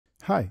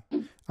Hi,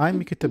 I'm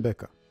Miki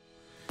Tebeka.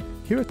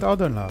 Here at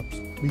Outdoor Labs,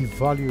 we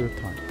value your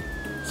time.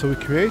 So we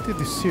created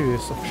this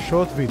series of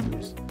short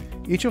videos,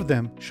 each of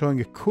them showing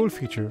a cool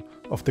feature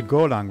of the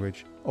Go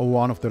language or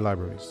one of the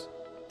libraries.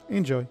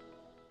 Enjoy!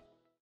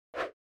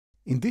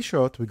 In this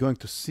short, we're going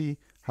to see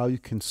how you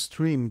can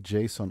stream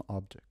JSON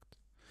objects.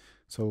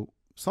 So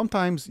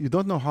sometimes you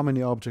don't know how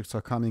many objects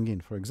are coming in.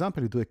 For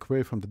example, you do a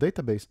query from the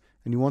database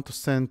and you want to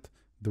send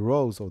the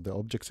rows or the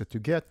objects that you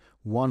get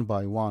one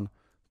by one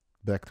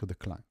back to the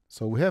client.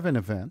 So we have an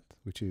event,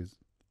 which is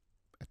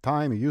a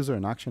time, a user,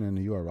 an action, and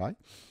a URI,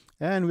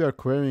 and we are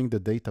querying the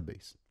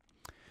database.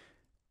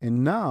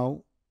 And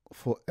now,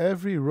 for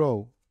every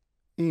row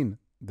in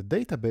the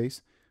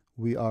database,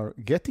 we are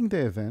getting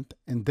the event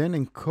and then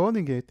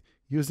encoding it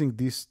using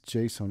this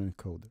JSON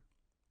encoder.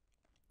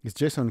 This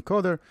JSON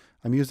encoder,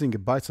 I'm using a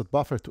bytes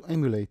buffer to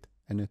emulate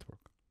a network.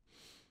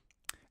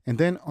 And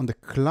then on the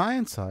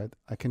client side,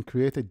 I can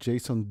create a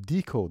JSON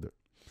decoder.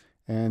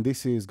 And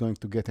this is going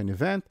to get an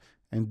event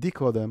and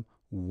decode them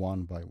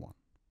one by one.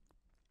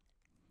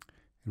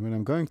 And when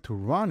I'm going to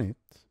run it,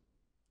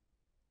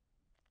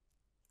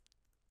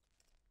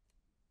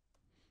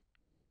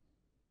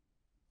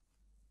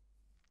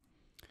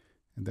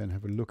 and then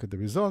have a look at the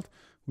result,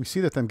 we see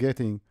that I'm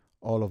getting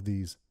all of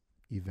these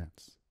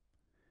events.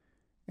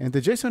 And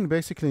the JSON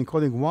basically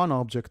encoding one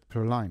object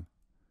per line.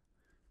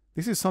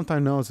 This is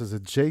sometimes known as a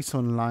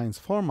JSON lines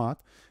format,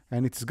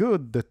 and it's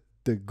good that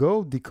the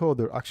Go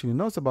decoder actually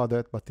knows about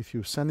that, but if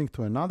you're sending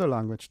to another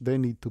language, they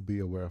need to be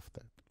aware of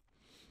that.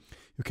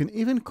 You can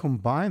even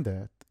combine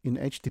that in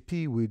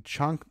HTTP with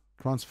chunk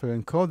transfer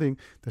encoding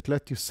that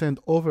let you send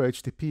over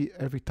HTTP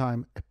every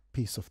time a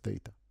piece of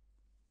data.